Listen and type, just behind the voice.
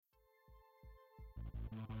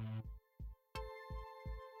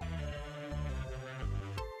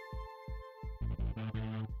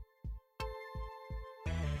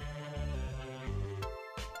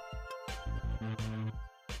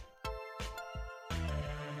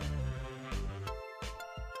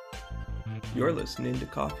You're listening to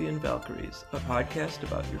Coffee and Valkyries, a podcast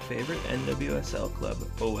about your favorite NWSL club,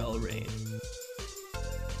 OL Reign.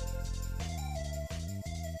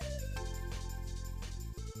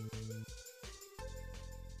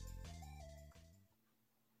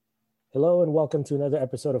 Hello and welcome to another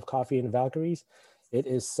episode of Coffee and Valkyries. It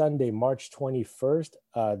is Sunday, March 21st.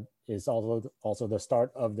 Is also the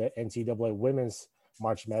start of the NCAA Women's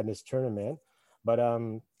March Madness tournament. But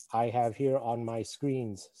I have here on my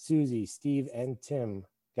screens Susie, Steve, and Tim.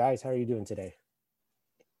 Guys, how are you doing today?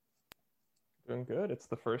 Doing good. It's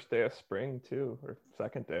the first day of spring too, or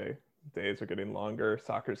second day. Days are getting longer.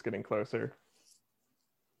 Soccer's getting closer.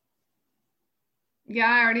 Yeah,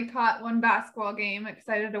 I already caught one basketball game.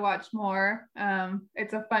 Excited to watch more.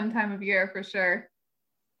 It's a fun time of year for sure.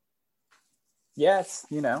 Yes,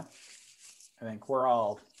 I think we're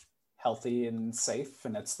all healthy and safe,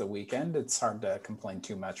 and it's the weekend. It's hard to complain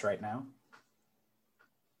too much right now.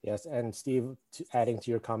 Yes, and Steve, adding to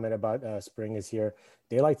your comment about spring is here,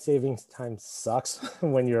 daylight savings time sucks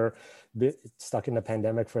when you're stuck in the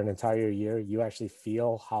pandemic for an entire year. You actually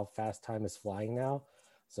feel how fast time is flying now.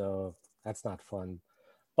 So that's not fun.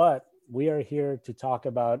 But we are here to talk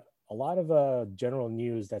about a lot of general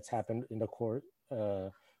news that's happened in the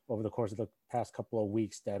over the course of the past couple of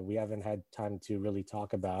weeks that we haven't had time to really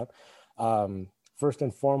talk about. First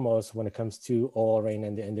and foremost, when it comes to OL Reign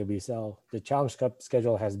and the NWSL, the Challenge Cup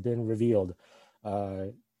schedule has been revealed.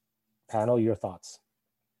 Panel, your thoughts?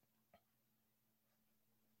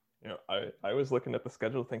 I was looking at the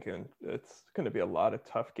schedule thinking it's going to be a lot of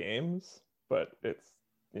tough games, but it's,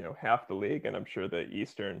 half the league, and I'm sure the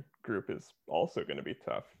Eastern group is also going to be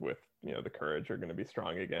tough with, the Courage are going to be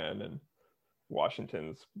strong again, and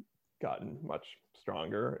Washington's gotten much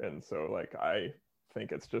stronger. And so I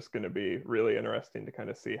think it's just going to be really interesting to kind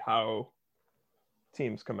of see how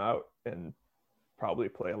teams come out and probably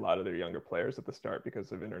play a lot of their younger players at the start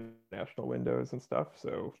because of international windows and stuff.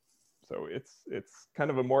 So it's kind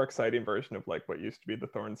of a more exciting version of what used to be the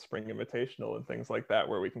Thorns Spring Invitational and things like that,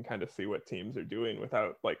 where we can kind of see what teams are doing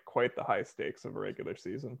without quite the high stakes of a regular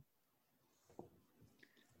season.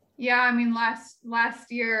 Yeah, I mean,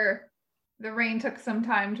 last year, the Reign took some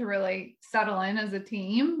time to really settle in as a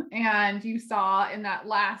team. And you saw in that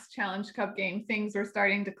last Challenge Cup game, things were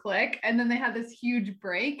starting to click. And then they had this huge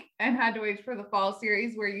break and had to wait for the fall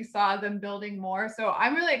series where you saw them building more. So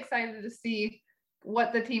I'm really excited to see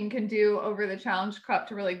what the team can do over the Challenge Cup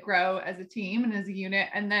to really grow as a team and as a unit.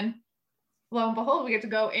 And then lo and behold, we get to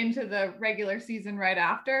go into the regular season right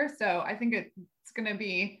after. So I think it's going to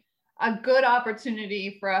be a good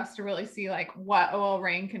opportunity for us to really see what OL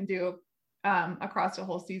Reign can do across the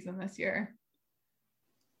whole season this year.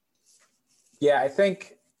 Yeah, I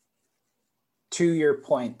think to your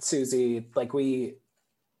point, Susie, we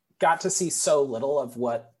got to see so little of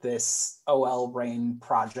what this OL Reign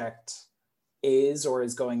project is or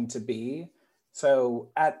is going to be. So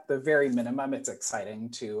at the very minimum, it's exciting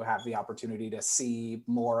to have the opportunity to see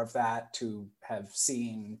more of that, to have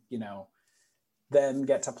seen, them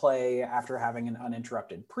get to play after having an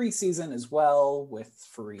uninterrupted preseason as well, with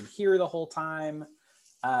Free here the whole time.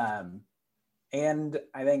 And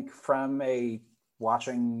I think from a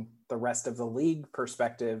watching the rest of the league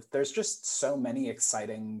perspective, there's just so many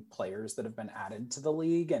exciting players that have been added to the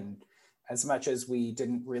league. And as much as we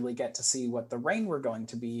didn't really get to see what the Reign were going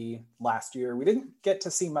to be last year, we didn't get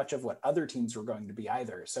to see much of what other teams were going to be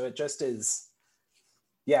either. So it just is,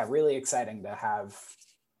 really exciting to have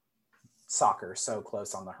soccer so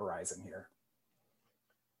close on the horizon here.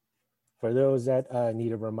 For those that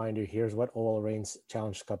need a reminder, here's what OL Reign's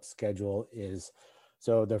Challenge Cup schedule is.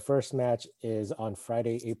 So their first match is on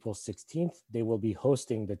Friday, April 16th. They will be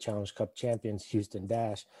hosting the Challenge Cup champions Houston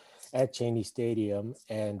Dash at Cheney Stadium.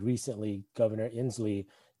 And recently, Governor Inslee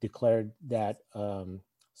declared that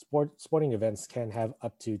sporting events can have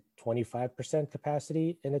up to 25%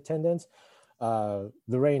 capacity in attendance. The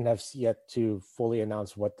Reign have yet to fully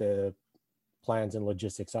announce what the plans and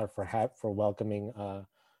logistics are for welcoming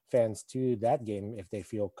fans to that game if they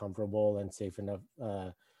feel comfortable and safe enough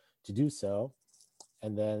to do so.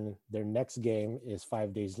 And then their next game is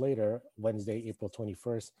 5 days later, Wednesday, April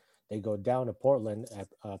 21st. They go down to Portland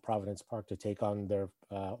at Providence Park to take on their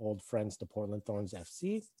old friends, the Portland Thorns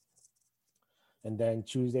FC. And then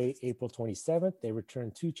Tuesday, April 27th, they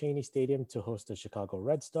return to Cheney Stadium to host the Chicago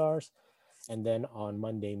Red Stars. And then on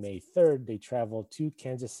Monday, May 3rd, they travel to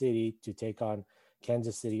Kansas City to take on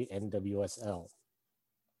Kansas City NWSL.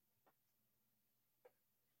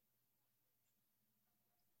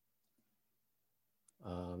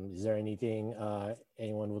 Is there anything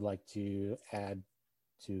anyone would like to add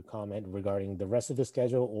to comment regarding the rest of the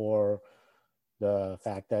schedule or the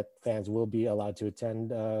fact that fans will be allowed to attend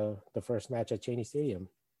the first match at Cheney Stadium?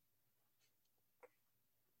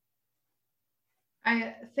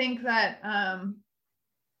 I think that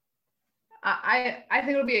I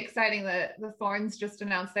think it'll be exciting that the Thorns just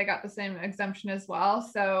announced they got the same exemption as well.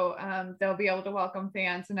 So they'll be able to welcome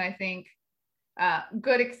fans. And I think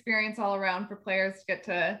good experience all around for players to get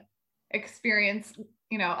to experience,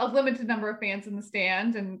 a limited number of fans in the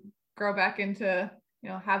stand and grow back into,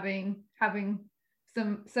 having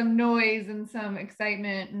some noise and some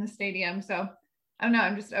excitement in the stadium. So I don't know,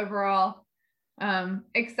 I'm just overall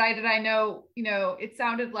excited. I know, it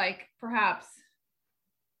sounded like perhaps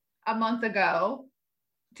a month ago,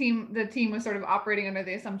 the team was sort of operating under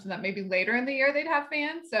the assumption that maybe later in the year they'd have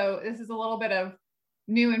fans. So this is a little bit of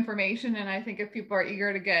new information. And I think if people are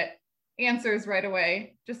eager to get answers right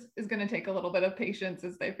away, just is going to take a little bit of patience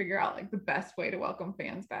as they figure out like the best way to welcome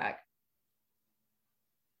fans back.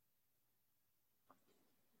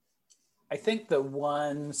 I think the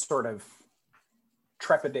one sort of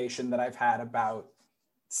trepidation that I've had about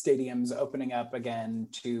stadiums opening up again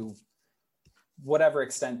to whatever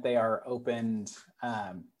extent they are opened,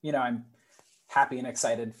 I'm happy and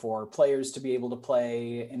excited for players to be able to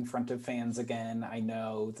play in front of fans again. I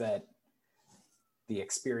know that the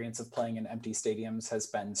experience of playing in empty stadiums has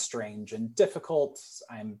been strange and difficult.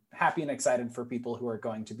 I'm happy and excited for people who are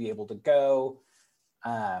going to be able to go.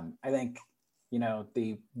 I think,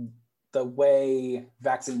 the way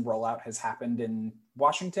vaccine rollout has happened in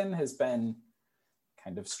Washington has been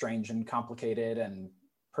kind of strange and complicated, and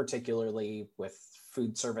particularly with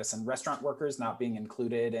food service and restaurant workers not being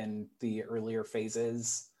included in the earlier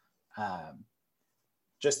phases.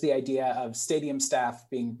 Just the idea of stadium staff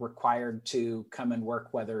being required to come and work,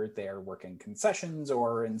 whether they're working concessions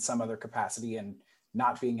or in some other capacity, and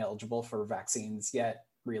not being eligible for vaccines yet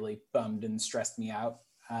really bummed and stressed me out.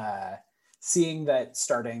 Seeing that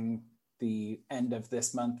starting the end of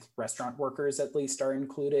this month, restaurant workers at least are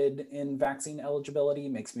included in vaccine eligibility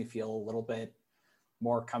makes me feel a little bit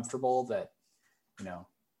more comfortable that,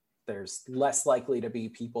 there's less likely to be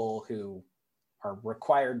people who are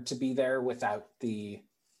required to be there without the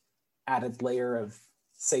added layer of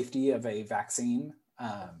safety of a vaccine.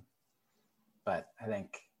 But I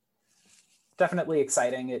think definitely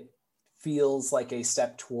exciting. It feels like a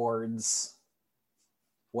step towards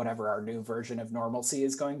whatever our new version of normalcy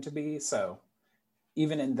is going to be. So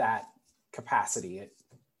even in that capacity, it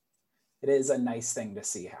is a nice thing to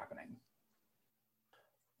see happening.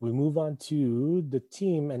 We move on to the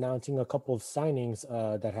team announcing a couple of signings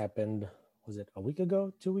that happened, was it a week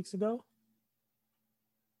ago, 2 weeks ago?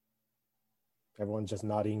 Everyone's just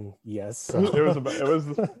nodding yes. So. It was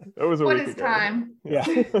a What week is ago. time? Yeah.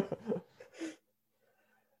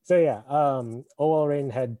 So yeah, OL Reign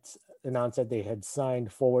had announced that they had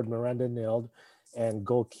signed forward Miranda Nilde and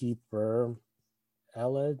goalkeeper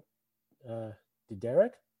Ella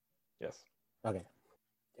Derek. Yes. Okay.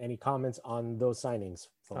 Any comments on those signings,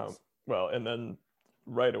 folks? Well, and then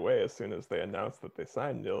right away, as soon as they announced that they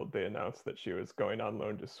signed Nilde, they announced that she was going on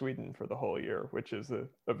loan to Sweden for the whole year, which is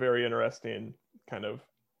a very interesting kind of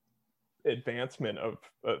advancement of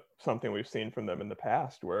something we've seen from them in the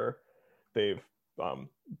past, where they've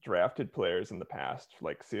drafted players in the past,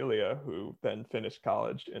 like Celia, who then finished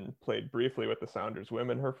college and played briefly with the Sounders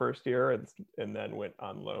women her first year, and then went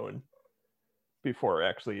on loan before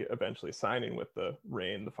actually eventually signing with the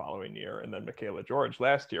Reign the following year. And then Michaela George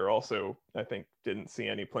last year also, I think, didn't see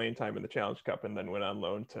any playing time in the Challenge Cup and then went on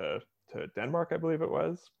loan to Denmark, I believe it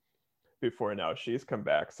was, before now she's come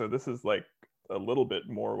back. So this is like a little bit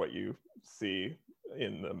more what you see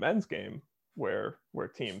in the men's game, where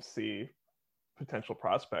teams see potential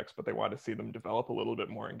prospects, but they want to see them develop a little bit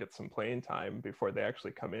more and get some playing time before they actually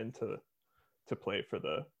come in to play for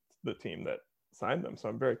the team that signed them. So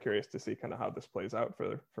I'm very curious to see kind of how this plays out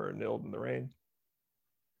for Nilde and the Reign.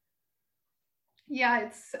 Yeah,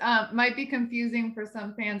 it's might be confusing for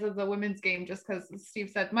some fans of the women's game, just because, as Steve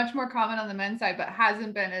said, much more common on the men's side, but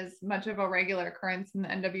hasn't been as much of a regular occurrence in the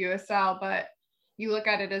NWSL. But you look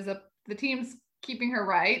at it as the team's keeping her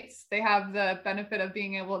rights. They have the benefit of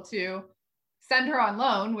being able to send her on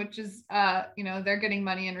loan, which is, they're getting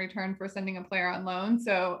money in return for sending a player on loan.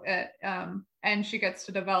 So and she gets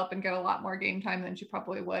to develop and get a lot more game time than she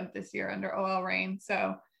probably would this year under OL Reign.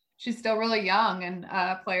 So she's still really young and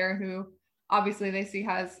a player who obviously they see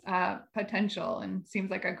has potential and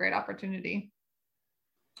seems like a great opportunity.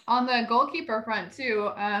 On the goalkeeper front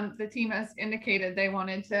too, the team has indicated they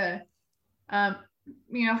wanted to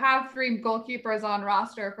have 3 goalkeepers on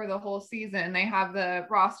roster for the whole season. They have the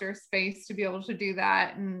roster space to be able to do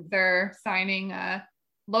that. And they're signing a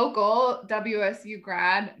local WSU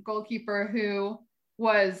grad goalkeeper who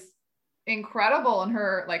was incredible in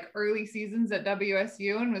her early seasons at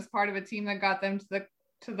WSU and was part of a team that got them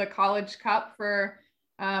to the College Cup for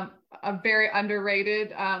a very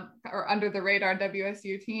underrated or under the radar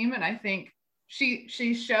WSU team. And I think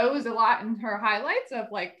she shows a lot in her highlights of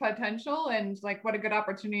potential and what a good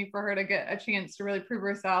opportunity for her to get a chance to really prove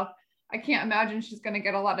herself. I can't imagine she's going to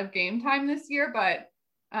get a lot of game time this year, but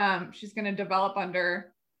she's going to develop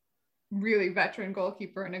under really veteran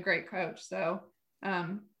goalkeeper and a great coach. So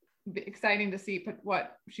exciting to see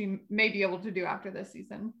what she may be able to do after this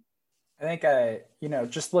season. I think,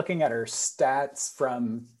 just looking at her stats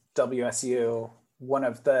from WSU, one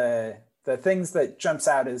of the things that jumps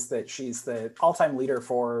out is that she's the all-time leader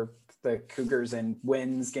for the Cougars in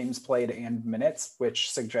wins, games played, and minutes,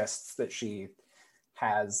 which suggests that she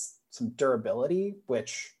has some durability,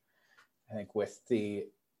 which I think with the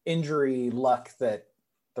injury luck that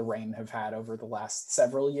the Reign have had over the last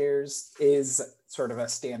several years is sort of a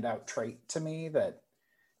standout trait to me, that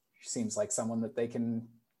she seems like someone that they can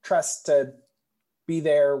trust to be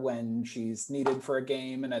there when she's needed for a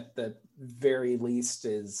game, and at the very least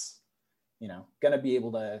is going to be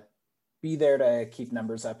able to be there to keep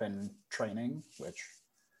numbers up in training, which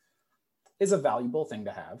is a valuable thing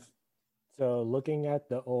to have. So looking at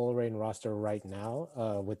the OL Reign roster right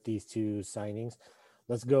now with these 2 signings,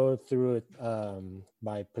 let's go through it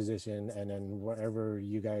by position, and then wherever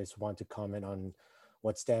you guys want to comment on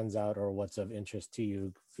what stands out or what's of interest to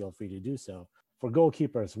you, feel free to do so. For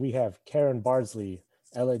goalkeepers, we have Karen Bardsley,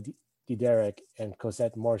 Ella Diderek, and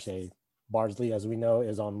Cosette Morche. Bardsley, as we know,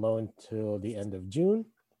 is on loan till the end of June.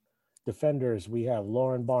 Defenders, we have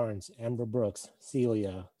Lauren Barnes, Amber Brooks,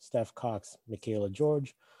 Celia, Steph Cox, Michaela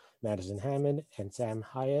George, Madison Hammond, and Sam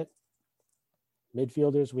Hyatt.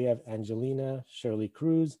 Midfielders, we have Angelina Shirley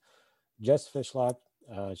Cruz, Jess Fishlock,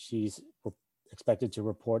 she's expected to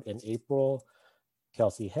report in April,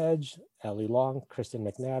 Kelsey Hedge, Allie Long, Kristen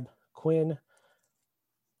McNabb, Quinn,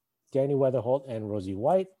 Danny Weatherholt, and Rosie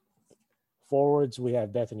White. Forwards, we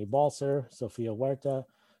have Bethany Balser, Sophia Huerta,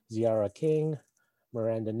 Ziara King,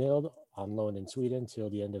 Miranda Nild on loan in Sweden till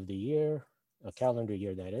the end of the year, a calendar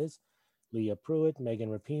year that is, Leah Pruitt, Megan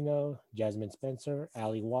Rapinoe, Jasmine Spencer,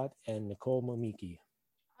 Ali Watt, and Nicole Momiki.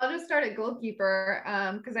 I'll just start at goalkeeper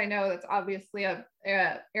because I know that's obviously a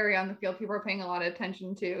area on the field people are paying a lot of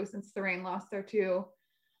attention to since the Reign lost their 2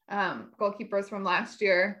 goalkeepers from last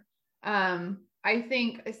year. I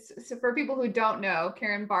think, so for people who don't know,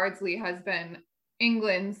 Karen Bardsley has been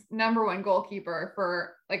England's #1 goalkeeper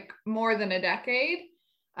for more than a decade.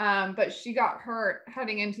 But she got hurt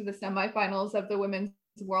heading into the semifinals of the Women's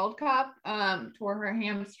World Cup, tore her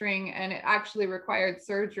hamstring, and it actually required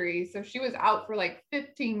surgery. So she was out for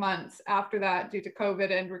 15 months after that due to COVID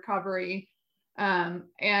and recovery.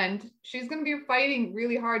 And she's going to be fighting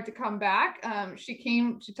really hard to come back. She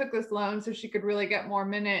took this loan so she could really get more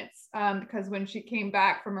minutes because when she came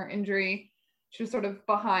back from her injury, she was sort of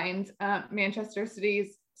behind Manchester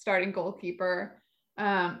City's starting goalkeeper.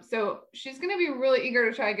 So she's going to be really eager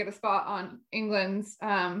to try to get a spot on England's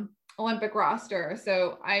Olympic roster.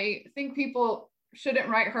 So I think people shouldn't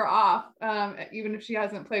write her off, even if she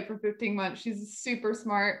hasn't played for 15 months. She's a super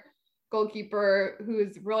smart goalkeeper who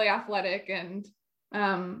is really athletic, and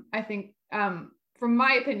I think from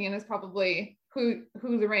my opinion is probably who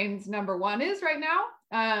the Reign's #1 is right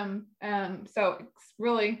now. So it's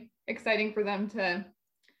really exciting for them to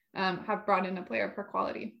have brought in a player of her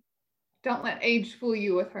quality. Don't let age fool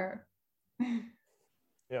you with her.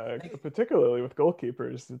 Yeah, particularly with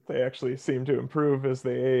goalkeepers, they actually seem to improve as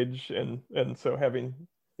they age, and so having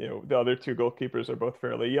the other 2 goalkeepers are both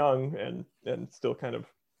fairly young and still kind of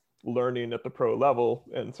learning at the pro level,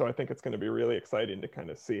 and so I think it's going to be really exciting to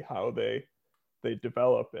kind of see how they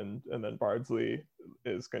develop, and then Bardsley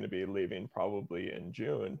is going to be leaving probably in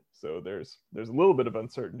June, so there's a little bit of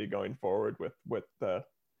uncertainty going forward with what the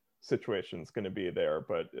situation's going to be there,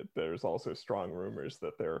 but there's also strong rumors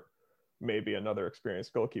that there may be another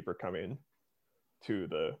experienced goalkeeper coming to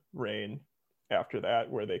the Reign after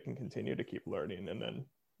that, where they can continue to keep learning, and then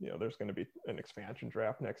there's going to be an expansion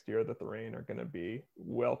draft next year that the Reign are going to be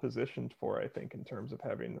well positioned for, I think, in terms of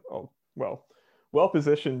having, well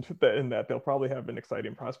positioned in that they'll probably have an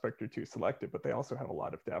exciting prospect or 2 selected, but they also have a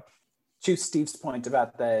lot of depth. To Steve's point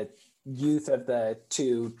about the youth of the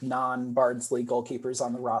 2 non-Bardsley goalkeepers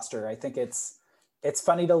on the roster, I think it's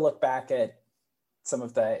funny to look back at some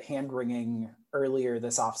of the hand-wringing earlier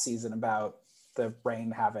this offseason about the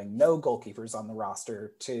Reign having no goalkeepers on the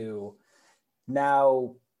roster to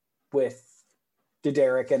now with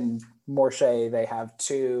Dederick and Morshea, they have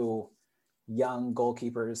two young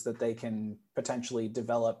goalkeepers that they can potentially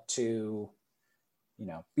develop to,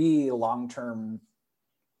 be long-term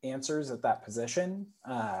answers at that position.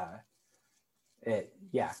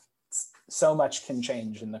 So much can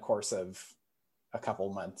change in the course of a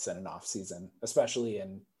couple months in an off season, especially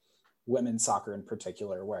in women's soccer in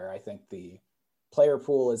particular, where I think the player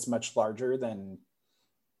pool is much larger than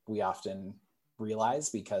we often realize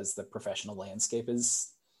because the professional landscape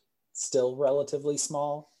is still relatively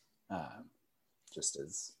small. Just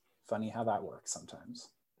as funny how that works sometimes.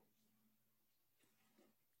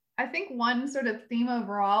 I think one sort of theme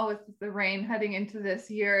overall with the Reign heading into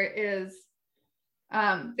this year is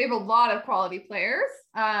they have a lot of quality players.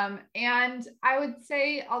 And I would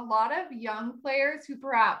say a lot of young players who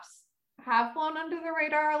perhaps have flown under the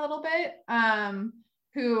radar a little bit,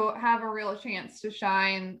 who have a real chance to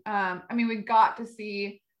shine. We got to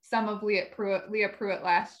see some of Leah Pruitt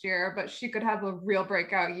last year, but she could have a real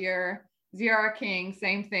breakout year. Ziara King,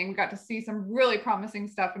 same thing. We got to see some really promising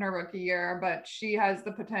stuff in her rookie year, but she has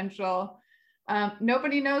the potential.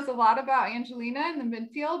 Nobody knows a lot about Angelina in the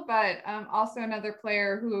midfield, but also another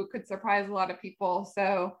player who could surprise a lot of people.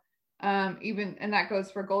 So and that goes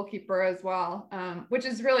for goalkeeper as well, which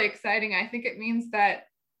is really exciting. I think it means that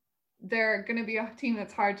they're going to be a team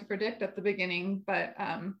that's hard to predict at the beginning, but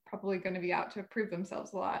probably going to be out to prove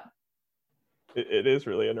themselves a lot. It is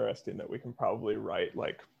really interesting that we can probably write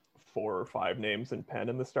like 4 or 5 names in pen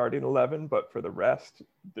in the starting 11, but for the rest,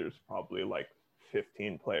 there's probably like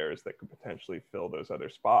 15 players that could potentially fill those other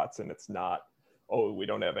spots. And it's not, oh, we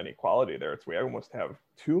don't have any quality there. It's we almost have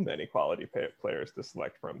too many quality players to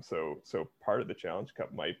select from. So part of the Challenge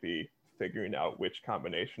Cup might be figuring out which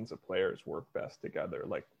combinations of players work best together.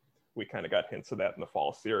 Like we kind of got hints of that in the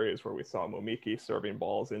fall series where we saw Momiki serving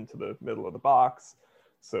balls into the middle of the box.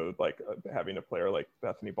 So like having a player like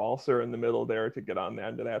Bethany Balser in the middle there to get on the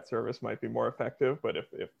end of that service might be more effective. But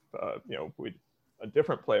if a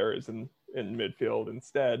different player is in midfield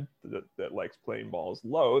instead that likes playing balls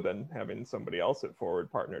low, then having somebody else at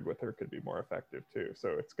forward partnered with her could be more effective too. So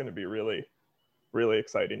it's going to be really, really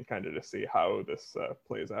exciting kind of to see how this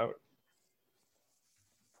plays out.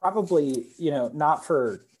 Probably, not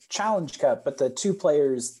for Challenge Cup, but the 2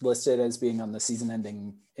 players listed as being on the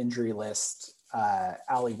season-ending injury list,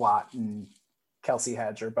 Ali Watt and Kelsey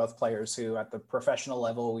Hedge, are both players who at the professional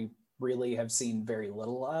level we really have seen very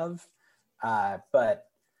little of, but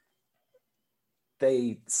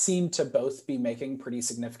they seem to both be making pretty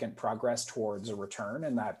significant progress towards a return,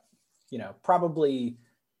 and that probably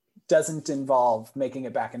doesn't involve making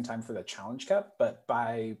it back in time for the Challenge Cup, but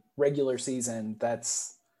by regular season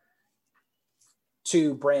that's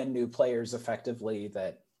 2 brand new players effectively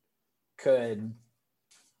that could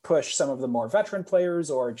push some of the more veteran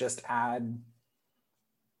players or just add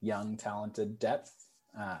young, talented depth.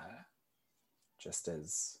 Just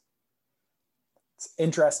as it's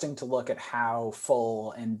interesting to look at how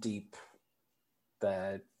full and deep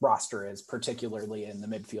the roster is, particularly in the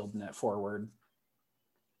midfield and at forward.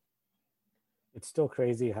 It's still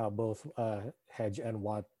crazy how both Hedge and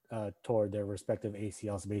Watt tore their respective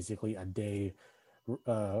ACLs basically a day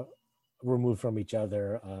removed from each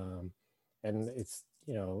other. And it's,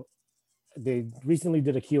 they recently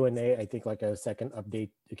did a Q&A, I think like a second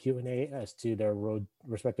update, a Q&A as to their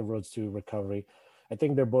respective roads to recovery. I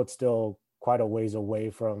think they're both still quite a ways away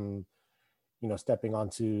from, stepping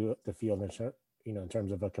onto the field, in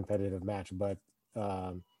terms of a competitive match. But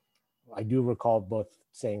I do recall both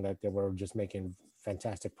saying that they were just making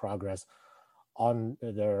fantastic progress on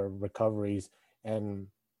their recoveries. And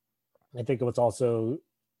I think what's also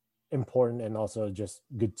important and also just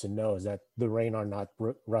good to know is that the Reign are not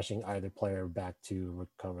rushing either player back to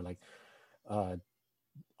recover. Like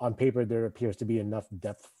on paper, there appears to be enough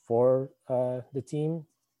depth for the team,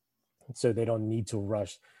 so they don't need to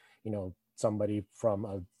rush, somebody from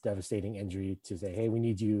a devastating injury to say, hey, we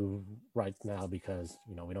need you right now because,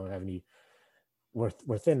 we don't have any,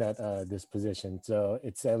 we're thin at this position. So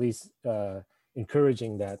it's at least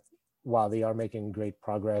encouraging that while they are making great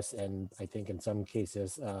progress, and I think in some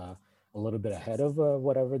cases a little bit ahead of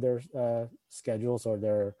whatever their schedules or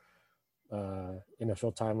their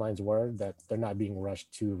initial timelines were, that they're not being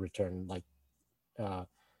rushed to return. Like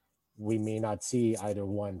we may not see either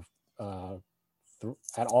one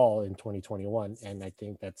at all in 2021, and I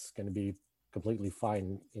think that's going to be completely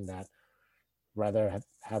fine in that. Rather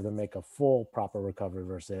have them make a full proper recovery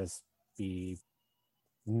versus be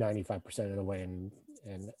 95% of the way,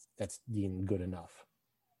 and that's deemed good enough.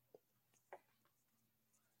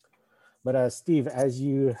 But Steve, as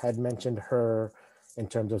you had mentioned her in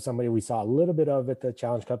terms of somebody we saw a little bit of at the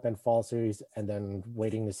Challenge Cup and Fall Series, and then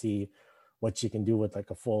waiting to see what she can do with like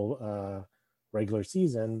a full regular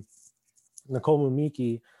season. Nicole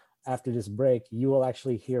Mumiki, after this break, you will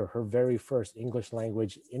actually hear her very first English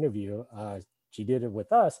language interview. She did it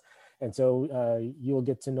with us. And so you will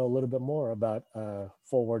get to know a little bit more about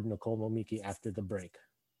forward Nicole Mumiki after the break.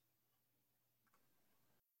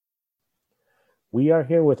 We are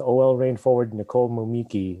here with OL Reign forward Nicole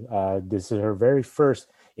Mumiki. This is her very first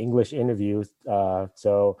English interview.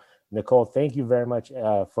 So Nicole, thank you very much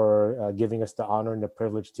for giving us the honor and the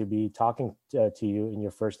privilege to be talking to you in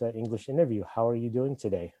your first English interview. How are you doing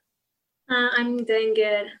today? I'm doing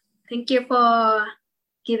good. Thank you for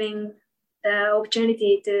giving the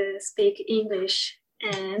opportunity to speak English.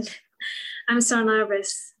 And I'm so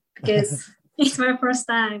nervous because it's my first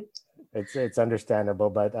time. It's understandable,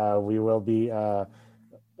 but we will be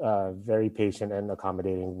very patient and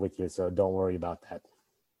accommodating with you, so don't worry about that.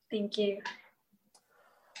 Thank you.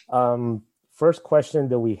 First question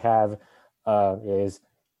that we have is,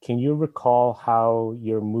 can you recall how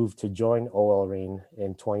your move to join OL Reign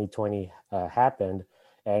in 2020 happened,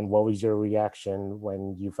 and what was your reaction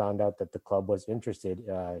when you found out that the club was interested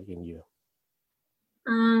in you?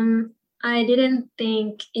 I didn't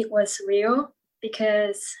think it was real,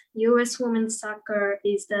 because US women's soccer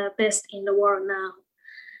is the best in the world now.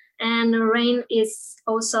 And Reign is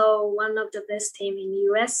also one of the best teams in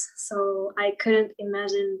the US, so I couldn't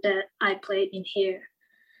imagine that I played in here.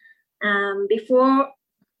 Before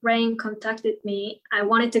Reign contacted me, I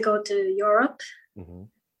wanted to go to Europe,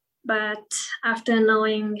 but after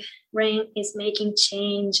knowing Reign is making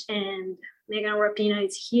change and Megan Rapinoe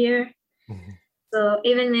is here, so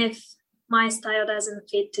even if my style doesn't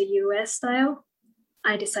fit to US style,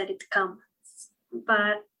 I decided to come.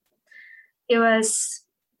 But it was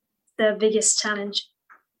the biggest challenge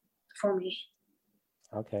for me.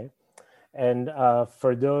 Okay. And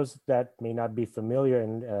for those that may not be familiar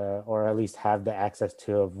and or at least have the access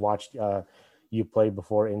to have watched you play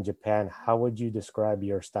before in Japan, how would you describe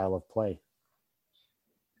your style of play?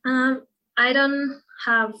 I don't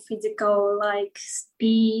have physical like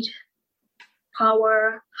speed,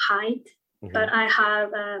 power, height, but I have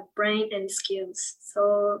brain and skills.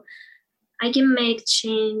 So I can make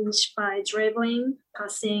change by dribbling,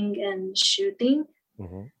 passing, and shooting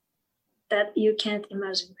that you can't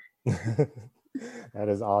imagine. That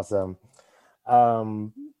is awesome.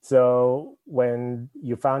 So when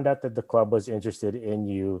you found out that the club was interested in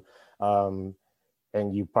you, and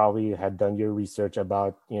you probably had done your research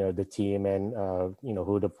about, the team and,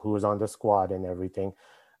 who was on the squad and everything,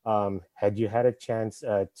 had you had a chance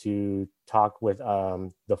to talk with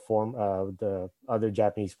the other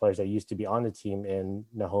Japanese players that used to be on the team, in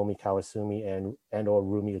Naomi Kawasumi and or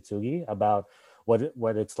Rumi Utsugi, about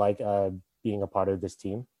what it's like being a part of this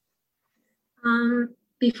team?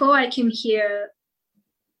 Before I came here,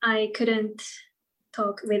 I couldn't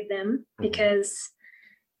talk with them because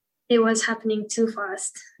it was happening too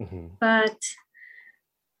fast. But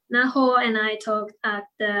Naho and I talked at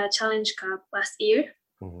the Challenge Cup last year.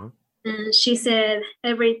 And she said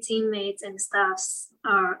every teammates and staffs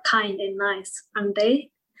are kind and nice, aren't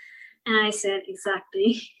they? And I said,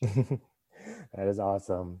 exactly. That is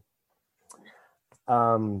awesome.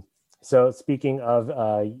 So speaking of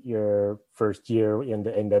your first year in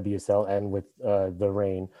the NWSL and with the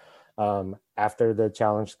Reign, after the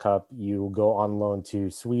Challenge Cup, you go on loan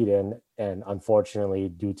to Sweden, and unfortunately,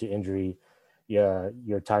 due to injury,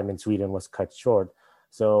 your time in Sweden was cut short.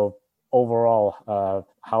 So overall,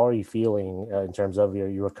 how are you feeling in terms of your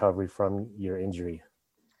recovery from your injury?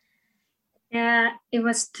 Yeah, it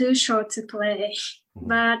was too short to play,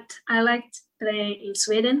 but I liked playing in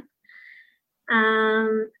Sweden.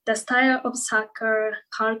 The style of soccer,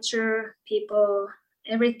 culture, people,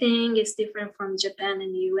 everything is different from Japan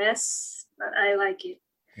and US, but I like it.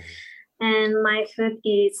 And my foot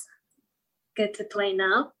is good to play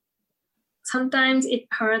now. Sometimes it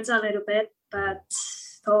hurts a little bit, but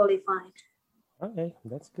totally fine. Okay,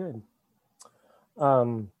 that's good.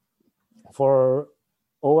 For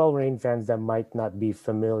OL Reign fans that might not be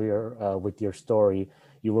familiar with your story,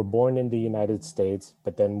 you were born in the United States,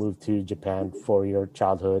 but then moved to Japan for your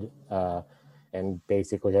childhood, and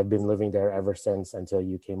basically have been living there ever since until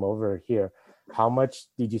you came over here. How much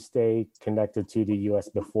did you stay connected to the US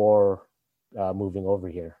before moving over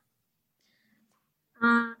here?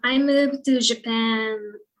 I moved to Japan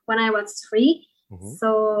when I was 3,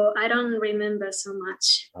 so I don't remember so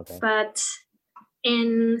much. Okay. But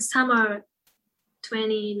in summer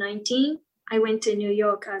 2019, I went to New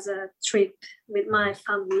York as a trip with my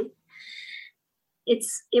family. It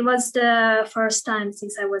was the first time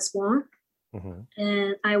since I was born,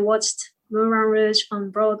 and I watched Moulin Rouge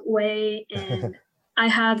on Broadway, and I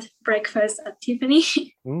had breakfast at Tiffany.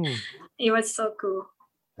 It was so cool.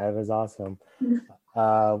 That was awesome.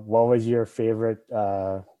 What was your favorite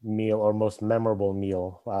meal or most memorable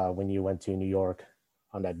meal when you went to New York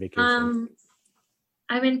on that vacation?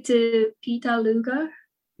 I went to Pita Lugar.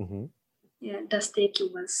 Yeah, the steak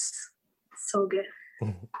was so good.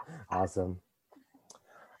 Awesome.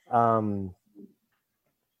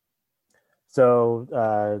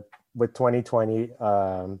 So with 2020,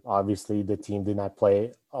 obviously the team did not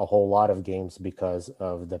play a whole lot of games because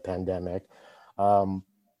of the pandemic.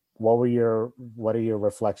 What are your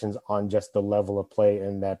reflections on just the level of play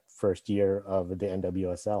in that first year of the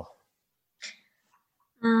NWSL?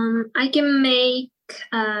 I can make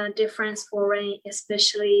a difference for Reign,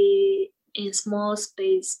 especially in small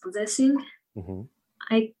space possessing.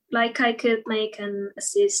 I could make an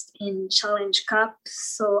assist in Challenge Cup,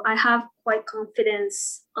 so I have quite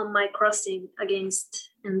confidence on my crossing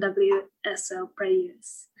against NWSL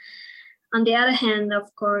players. On the other hand,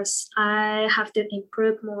 of course, I have to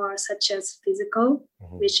improve more, such as physical,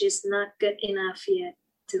 which is not good enough yet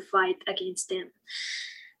to fight against them.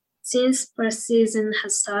 Since pre-season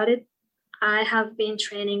has started, I have been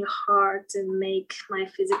training hard to make my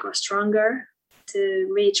physical stronger to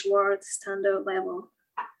reach world standard level,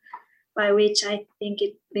 by which I think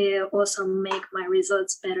it will also make my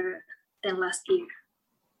results better than last year.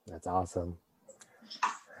 That's awesome.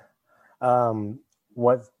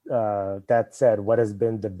 That said, what has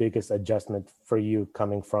been the biggest adjustment for you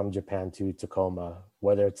coming from Japan to Tacoma,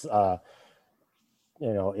 whether it's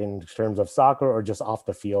in terms of soccer or just off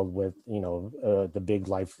the field with the big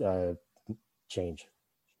life change?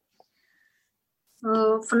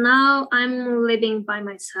 So for now, I'm living by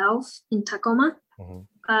myself in Tacoma,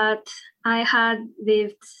 but I had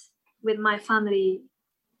lived with my family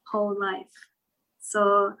whole life.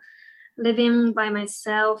 So living by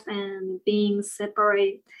myself and being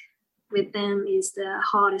separate with them is the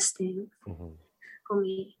hardest thing for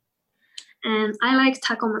me. And I like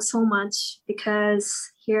Tacoma so much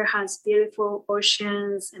because here has beautiful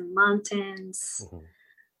oceans and mountains.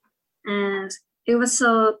 And it was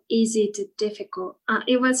so easy to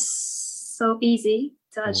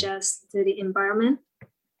adjust to the environment.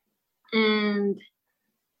 And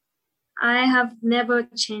I have never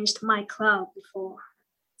changed my club before.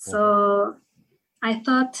 So I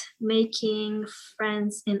thought making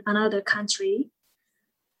friends in another country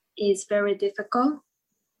is very difficult,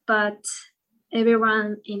 but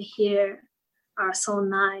everyone in here are so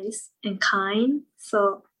nice and kind.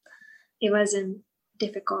 So it wasn't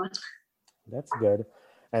difficult. That's good.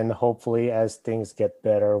 And hopefully as things get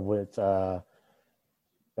better with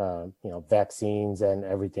vaccines and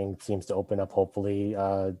everything seems to open up, hopefully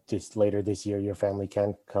just later this year your family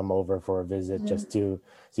can come over for a visit so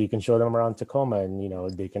you can show them around Tacoma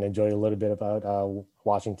and they can enjoy a little bit about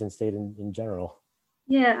Washington State in general.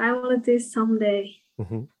 Yeah, I will do this someday.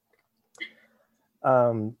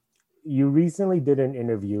 You recently did an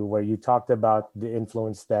interview where you talked about the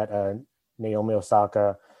influence that Naomi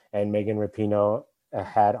Osaka and Megan Rapinoe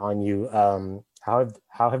had on you.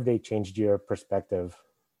 How have they changed your perspective?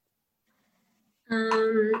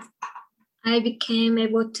 I became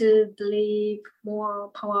able to believe more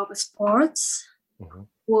power of sports,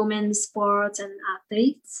 women's sports and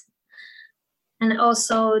athletes. And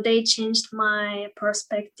also they changed my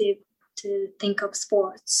perspective to think of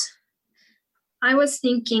sports. I was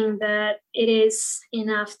thinking that it is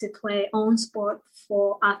enough to play own sport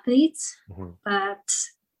for athletes, but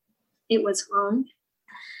it was wrong.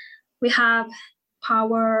 We have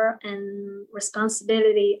power and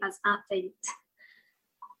responsibility as athletes.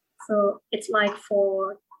 So it's like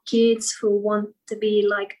for kids who want to be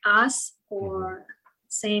like us or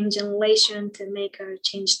same generation to make a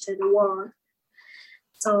change to the world.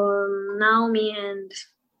 So Naomi and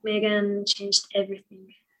Megan changed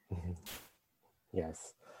everything.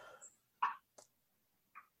 Yes.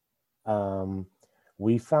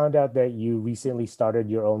 We found out that you recently started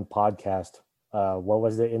your own podcast. What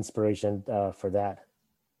was the inspiration for that?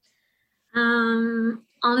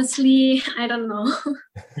 Honestly, I don't know.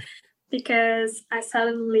 Because I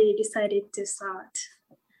suddenly decided to start.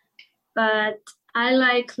 But I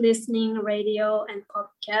like listening radio and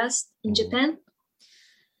podcast in Japan.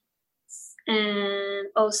 And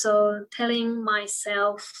also telling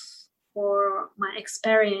myself or my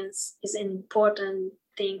experience is an important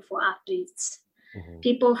thing for athletes.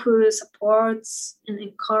 People who support and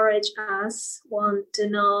encourage us want to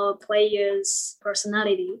know players'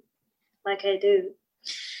 personality like I do.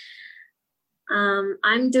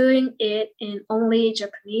 I'm doing it in only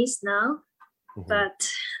Japanese now,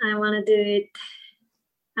 but I want to do it.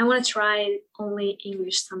 I want to try only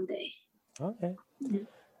English someday. Okay. Mhm.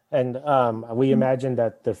 And we imagine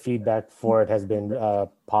that the feedback for it has been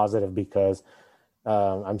positive because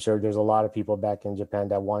I'm sure there's a lot of people back in Japan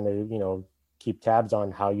that want to, keep tabs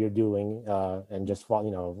on how you're doing and just,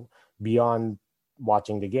 beyond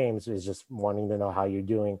watching the games is just wanting to know how you're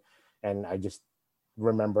doing. And I just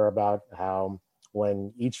remember about how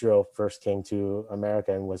when Ichiro first came to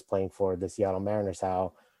America and was playing for the Seattle Mariners,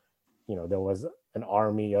 how, there was an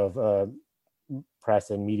army of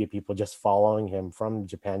press and media people just following him from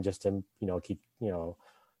Japan just to,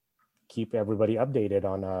 keep everybody updated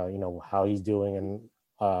on, how he's doing and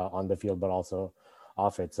on the field, but also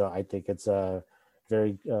off it. So I think it's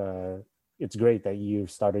very, it's great that you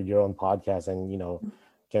started your own podcast and,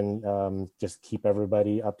 can just keep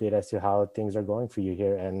everybody updated as to how things are going for you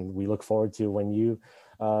here. And we look forward to when you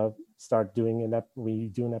start doing we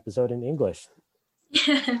do an episode in English.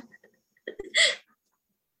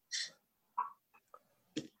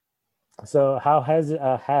 So how has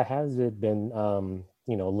it been,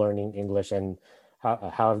 learning English, and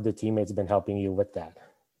how have the teammates been helping you with that?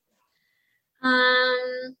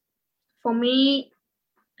 For me,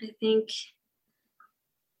 I think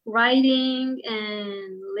writing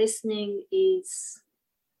and listening is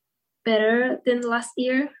better than last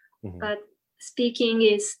year, but speaking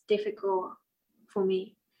is difficult for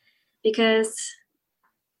me because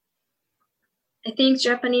I think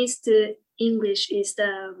Japanese to English is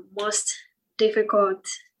the most difficult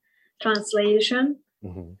translation.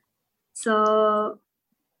 So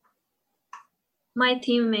my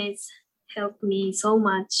teammates help me so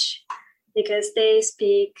much because they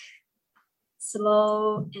speak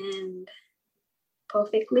slow and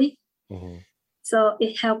perfectly. So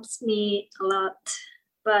it helps me a lot,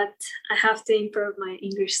 but I have to improve my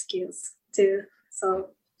English skills too.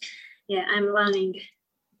 So yeah, I'm learning.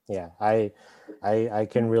 Yeah, I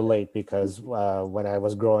can relate because when I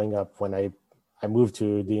was growing up, when I moved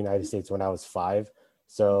to the United States when I was 5.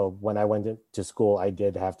 So when I went to school, I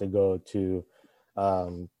did have to go to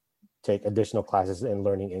take additional classes in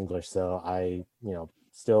learning English. So I,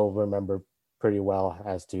 still remember pretty well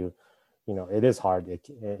as to, it is hard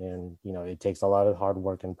and, it takes a lot of hard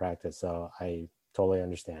work and practice. So I totally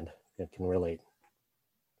understand. I can relate.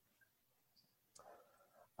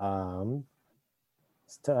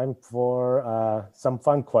 It's time for some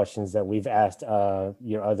fun questions that we've asked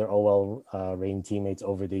your other OL Reign teammates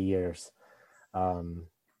over the years.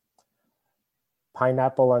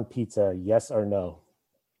 Pineapple on pizza, yes or no?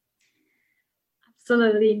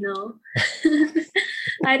 Absolutely no.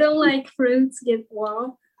 I don't like fruits get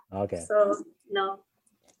warm. Okay. So no.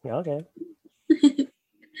 Okay.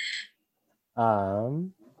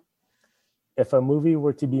 If a movie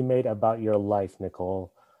were to be made about your life,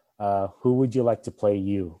 Nicole, who would you like to play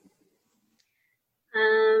you?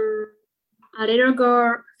 A little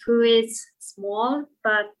girl who is small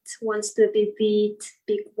but wants to be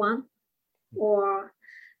big one, or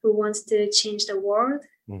who wants to change the world,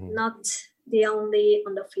 not the only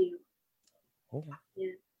on the field. Okay.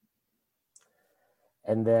 Yeah.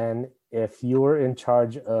 And then if you were in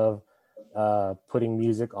charge of putting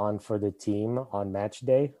music on for the team on match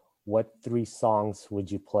day, what 3 songs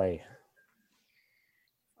would you play?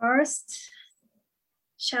 First,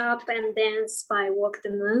 Sharp and Dance by Walk the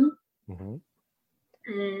Moon.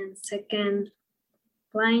 And second,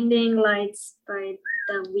 Blinding Lights by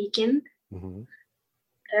The Weeknd.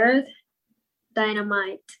 Third,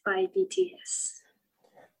 Dynamite by BTS.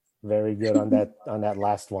 Very good on that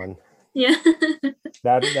last one. Yeah.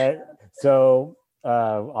 So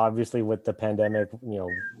obviously with the pandemic,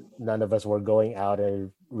 none of us were going out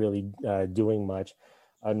and really doing much.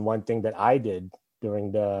 And one thing that I did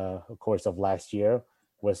during the course of last year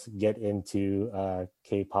was get into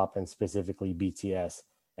K-pop and specifically BTS.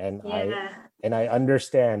 And I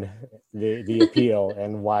understand the appeal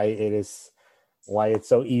and why it's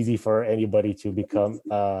so easy for anybody to become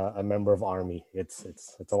a member of ARMY. It's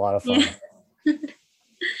a lot of fun. Yeah.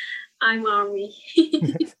 I'm ARMY.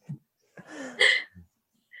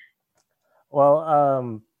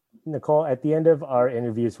 Well, Nicole, at the end of our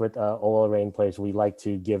interviews with OL Reign players, we like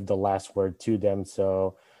to give the last word to them.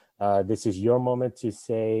 So this is your moment to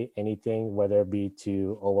say anything, whether it be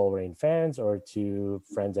to OL Reign fans or to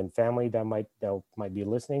friends and family that might be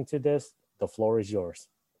listening to this. The floor is yours.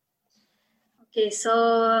 Okay,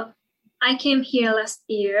 so I came here last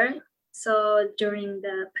year, so during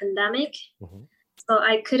the pandemic, so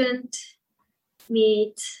I couldn't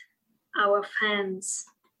meet our fans.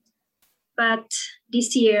 But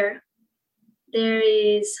this year, there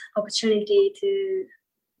is opportunity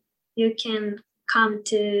you can come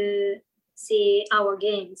to see our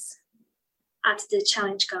games at the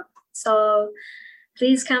Challenge Cup. So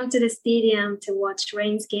please come to the stadium to watch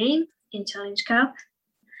Rain's game in Challenge Cup.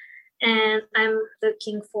 And I'm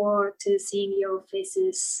looking forward to seeing your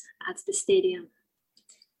faces at the stadium.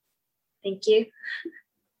 Thank you.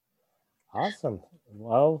 Awesome.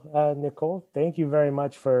 Well, Nicole, thank you very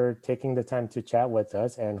much for taking the time to chat with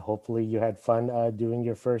us, and hopefully you had fun doing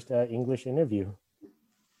your first English interview.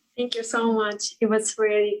 Thank you so much. It was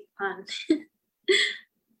really fun.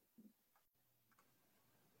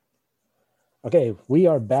 Okay, we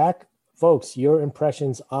are back. Folks, your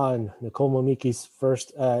impressions on Nicole Momiki's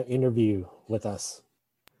first interview with us.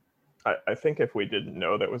 I think if we didn't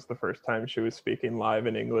know that was the first time she was speaking live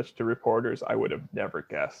in English to reporters, I would have never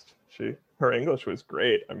guessed. Her English was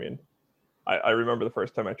great. I mean, I remember the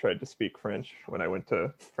first time I tried to speak French when I went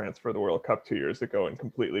to France for the World Cup 2 years ago and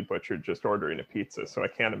completely butchered just ordering a pizza. So I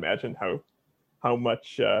can't imagine how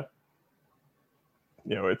much,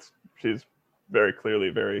 she's very clearly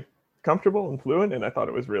very comfortable and fluent. And I thought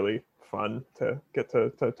it was really fun to get to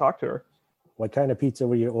talk to her. What kind of pizza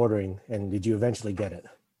were you ordering, and did you eventually get it?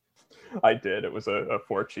 I did. It was a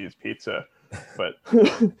 4-cheese pizza, but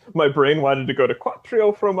my brain wanted to go to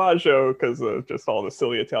Quattro Formaggio because of just all the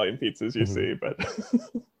silly Italian pizzas you see. But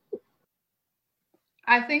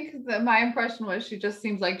I think that my impression was she just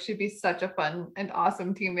seems like she'd be such a fun and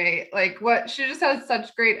awesome teammate. Like she just has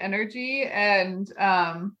such great energy, and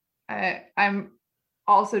I'm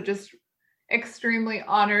also just extremely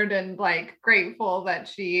honored and like grateful that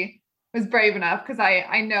she was brave enough, because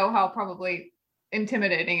I know how probably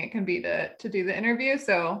intimidating it can be to do the interview.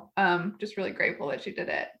 So just really grateful that she did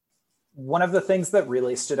it. One of the things that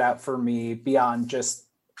really stood out for me, beyond just,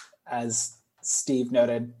 as Steve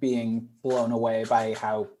noted, being blown away by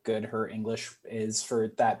how good her English is,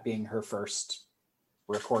 for that being her first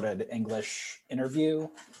recorded English interview,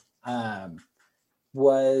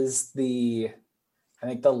 was I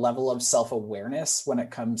think the level of self-awareness when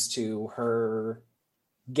it comes to her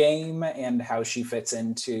game and how she fits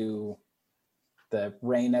into the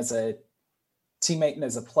Rain as a teammate and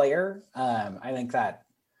as a player. I think that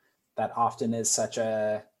often is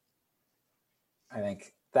I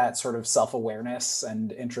think that sort of self-awareness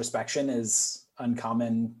and introspection is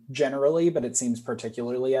uncommon generally, but it seems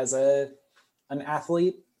particularly as an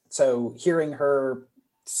athlete. So hearing her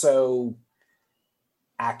so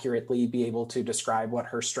accurately be able to describe what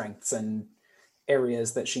her strengths and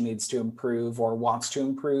areas that she needs to improve or wants to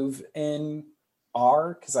improve in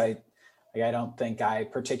are, because I don't think I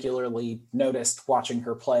particularly noticed watching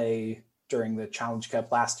her play during the Challenge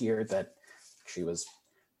Cup last year that she was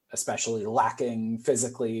especially lacking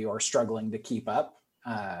physically or struggling to keep up.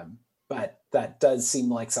 But that does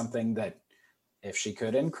seem like something that if she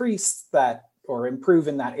could increase that or improve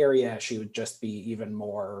in that area, she would just be even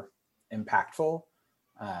more impactful.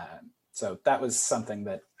 So that was something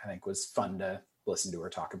that I think was fun to listen to her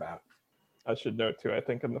talk about. I should note too, I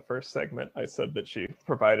think in the first segment, I said that she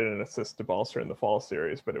provided an assist to Balser in the fall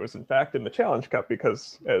series, but it was in fact in the Challenge Cup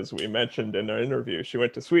because, as we mentioned in our interview, she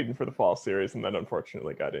went to Sweden for the fall series and then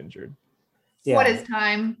unfortunately got injured. Yeah. What is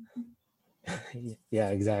time? Yeah,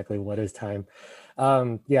 exactly. What is time?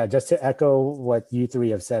 Just to echo what you three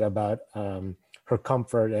have said about her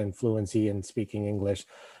comfort and fluency in speaking English.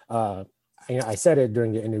 I said it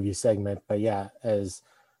during the interview segment, but yeah, as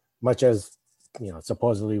much as,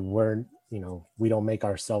 supposedly we don't make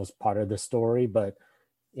ourselves part of the story, but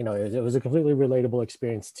it was a completely relatable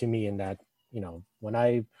experience to me in that, when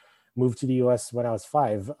I moved to the US when I was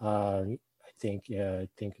 5, I think a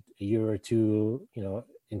year or two,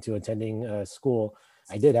 into attending school,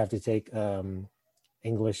 I did have to take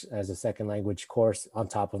English as a second language course on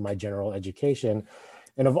top of my general education.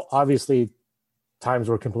 And obviously times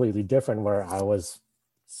were completely different, where I was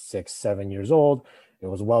 6-7 years old. It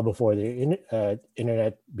was well before the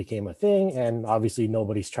internet became a thing, and obviously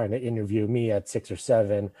nobody's trying to interview me at 6 or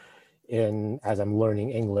 7 as I'm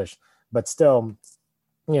learning English. But still,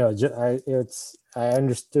 I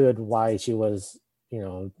understood why she was,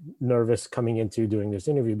 nervous coming into doing this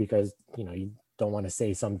interview, because you don't want to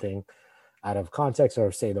say something out of context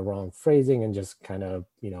or say the wrong phrasing and just kind of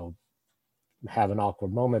have an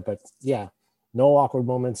awkward moment. But yeah, no awkward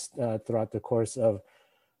moments throughout the course of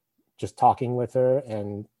just talking with her,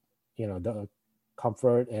 and the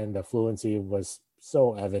comfort and the fluency was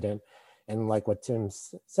so evident. And like what Tim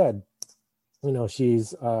said,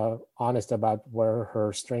 she's honest about where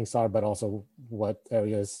her strengths are, but also what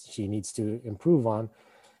areas she needs to improve on,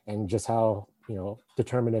 and just how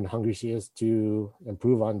determined and hungry she is to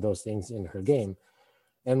improve on those things in her game.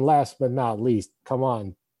 And last but not least, come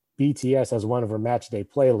on, BTS has one of her match day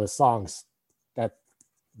playlist songs.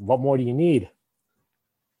 What more do you need?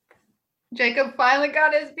 Jacob finally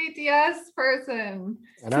got his BTS person.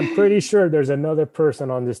 And I'm pretty sure there's another person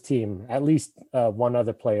on this team, at least one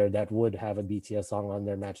other player that would have a BTS song on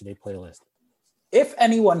their match day playlist. If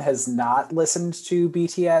anyone has not listened to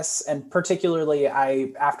BTS, and particularly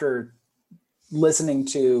after listening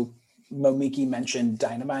to Momiki mention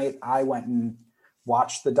Dynamite, I went and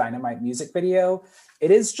watched the Dynamite music video.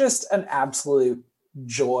 It is just an absolute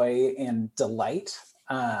joy and delight.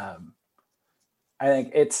 I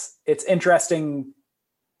think it's interesting.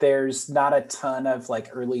 There's not a ton of like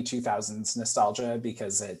early 2000s nostalgia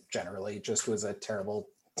because it generally just was a terrible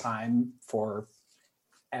time for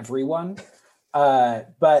everyone.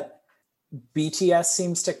 But BTS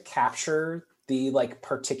seems to capture the like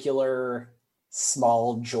particular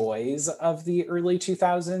small joys of the early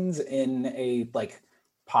 2000s in a like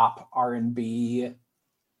pop R&B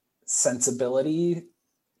sensibility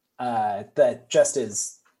that just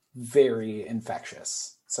is very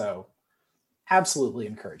infectious. So absolutely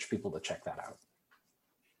encourage people to check that out.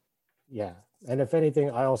 Yeah. And if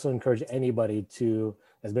anything, I also encourage anybody to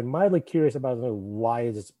has been mildly curious about why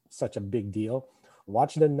is it such a big deal.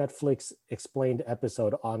 Watch the Netflix explained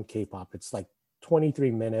episode on K-pop. It's like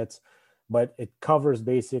 23 minutes, but it covers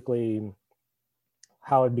basically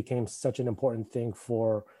how it became such an important thing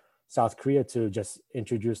for South Korea to just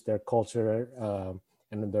introduce their culture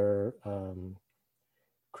and their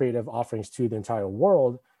creative offerings to the entire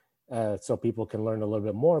world, so people can learn a little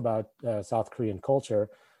bit more about South Korean culture.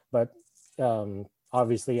 But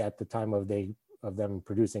obviously at the time of them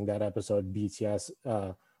producing that episode, BTS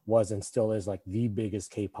was and still is like the biggest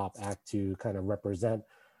K-pop act to kind of represent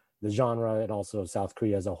the genre and also South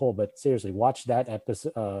Korea as a whole. But seriously, watch that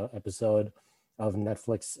episode of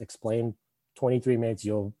Netflix Explained, 23 minutes.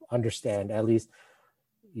 You'll understand. At least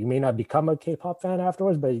you may not become a K-pop fan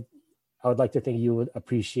afterwards, but I would like to think you would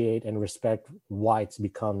appreciate and respect why it's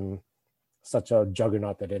become such a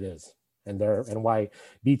juggernaut that it is, and why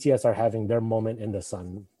BTS are having their moment in the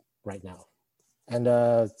sun right now.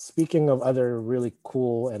 And speaking of other really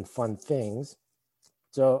cool and fun things,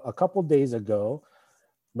 so a couple days ago,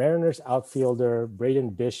 Mariners outfielder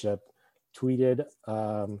Braden Bishop tweeted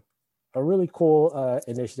a really cool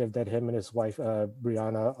initiative that him and his wife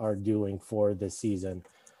Brianna are doing for this season.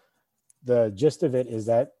 The gist of it is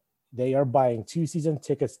that they are buying 2 season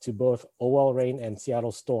tickets to both OL Reign and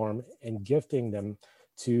Seattle Storm and gifting them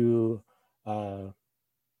to, they're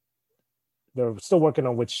still working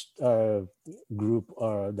on which group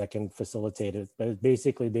that can facilitate it. But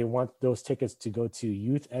basically they want those tickets to go to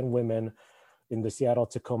youth and women in the Seattle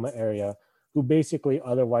Tacoma area who basically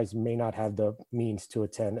otherwise may not have the means to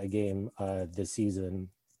attend a game this season.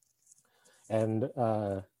 And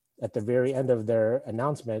at the very end of their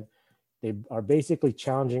announcement, they are basically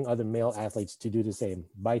challenging other male athletes to do the same.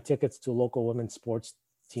 Buy tickets to local women's sports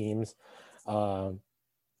teams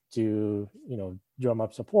to, drum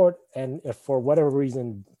up support. And if for whatever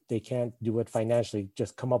reason they can't do it financially,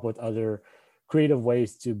 just come up with other creative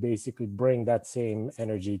ways to basically bring that same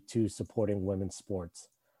energy to supporting women's sports.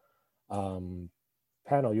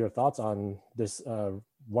 Panel, your thoughts on this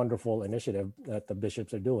wonderful initiative that the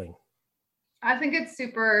Bishops are doing? I think it's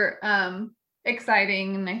super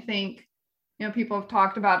exciting. And I think, people have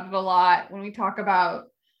talked about it a lot. When we talk about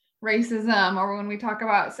racism or when we talk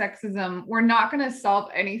about sexism, we're not going to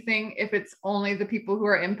solve anything if it's only the people who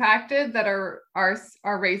are impacted that are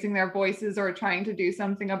raising their voices or trying to do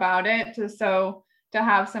something about it. So to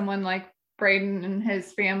have someone like Braden and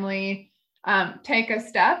his family take a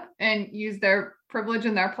step and use their privilege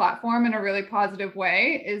and their platform in a really positive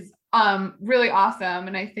way is really awesome.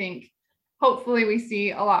 And I think hopefully we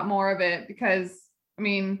see a lot more of it because,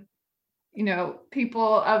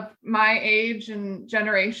 people of my age and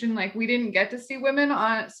generation, like we didn't get to see women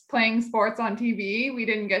playing sports on TV. We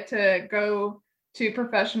didn't get to go to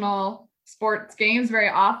professional sports games very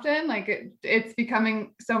often. Like it's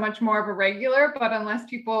becoming so much more of a regular, but unless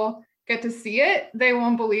people get to see it, they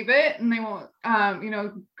won't believe it. And they won't,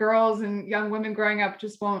 girls and young women growing up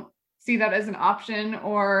just won't see that as an option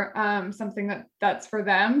or something that's for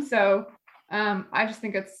them. So I just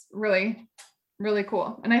think it's really, really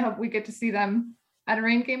cool. And I hope we get to see them at a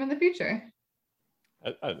Reign game in the future.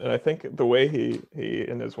 And I think the way he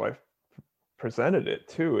and his wife presented it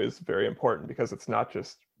too is very important because it's not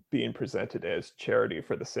just being presented as charity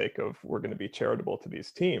for the sake of we're going to be charitable to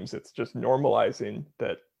these teams. It's just normalizing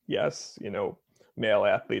that, yes, male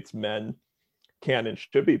athletes, men can and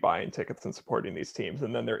should be buying tickets and supporting these teams.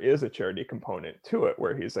 And then there is a charity component to it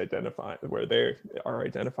where they are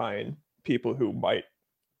identifying people who might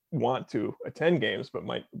want to attend games but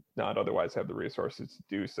might not otherwise have the resources to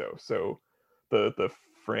do so. So the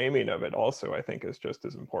framing of it also, I think, is just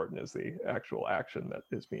as important as the actual action that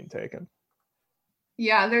is being taken.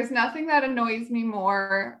 Yeah, there's nothing that annoys me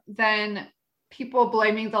more than people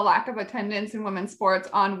blaming the lack of attendance in women's sports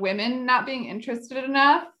on women not being interested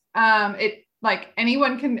enough. It like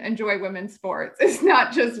anyone can enjoy women's sports. It's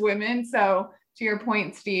not just women. So to your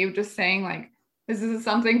point, Steve, just saying like, this is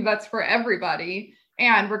something that's for everybody.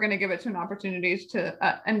 And we're going to give it to an opportunities to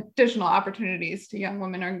additional opportunities to young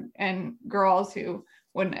women and girls who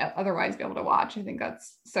wouldn't otherwise be able to watch. I think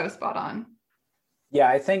that's so spot on. Yeah,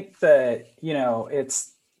 I think that,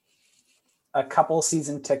 it's a couple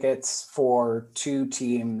season tickets for 2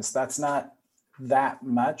 teams. That's not that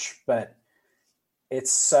much, but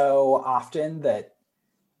it's so often that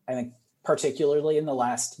I think particularly in the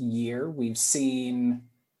last year, we've seen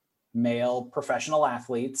male professional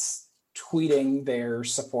athletes tweeting their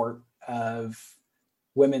support of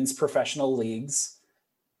women's professional leagues.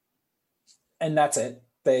 And that's it.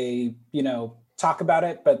 They, talk about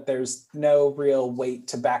it, but there's no real weight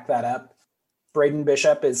to back that up. Braden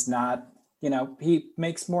Bishop is not, he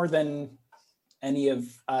makes more than any of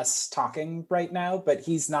us talking right now, but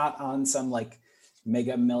he's not on some like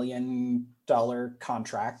mega $1 million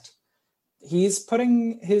contract. He's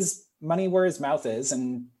putting his money where his mouth is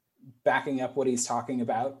and backing up what he's talking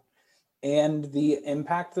about. And the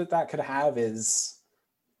impact that could have is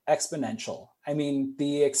exponential. I mean,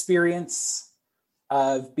 the experience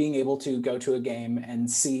of being able to go to a game and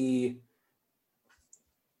see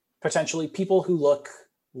potentially people who look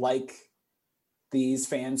like these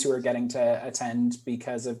fans who are getting to attend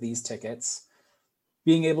because of these tickets,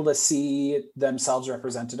 being able to see themselves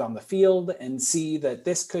represented on the field and see that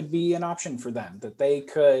this could be an option for them, that they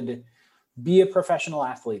could be a professional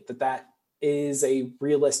athlete, that is a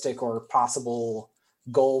realistic or possible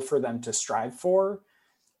goal for them to strive for.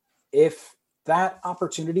 If that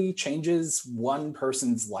opportunity changes one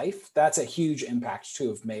person's life, that's a huge impact to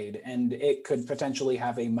have made, and it could potentially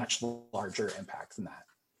have a much larger impact than that.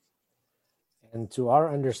 And to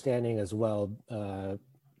our understanding as well,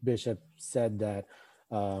 Bishop said that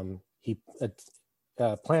he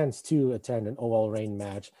plans to attend an OL Reign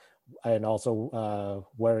match and also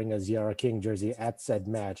wearing a Ziara King jersey at said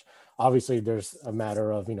match. Obviously, there's a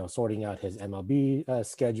matter of, sorting out his MLB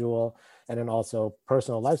schedule and then also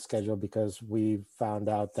personal life schedule, because we found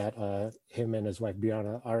out that him and his wife,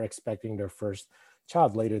 Brianna, are expecting their first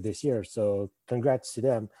child later this year. So congrats to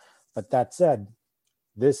them. But that said,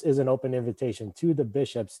 this is an open invitation to the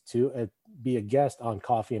Bishops to be a guest on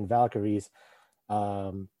Coffee and Valkyries,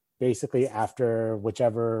 basically after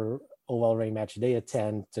whichever OL Reign match they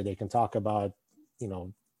attend, so they can talk about,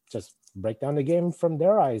 just break down the game from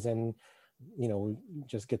their eyes and,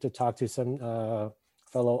 just get to talk to some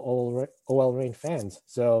fellow OL Reign fans.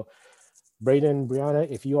 So Braden,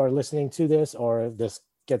 Brianna, if you are listening to this or if this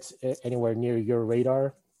gets anywhere near your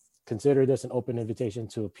radar, consider this an open invitation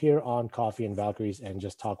to appear on Coffee and Valkyries and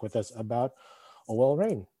just talk with us about OL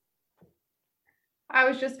Reign. I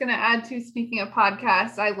was just going to add to, speaking of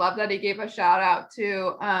podcasts, I love that he gave a shout out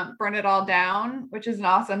to Burn It All Down, which is an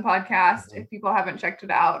awesome podcast. Mm-hmm. If people haven't checked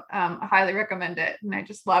it out, I highly recommend it. And I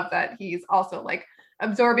just love that he's also like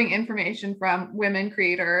absorbing information from women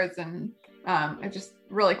creators, and it's just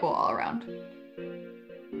really cool all around.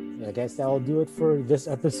 I guess that'll do it for this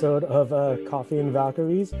episode of Coffee and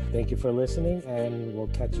Valkyries. Thank you for listening, and we'll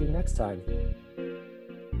catch you next time.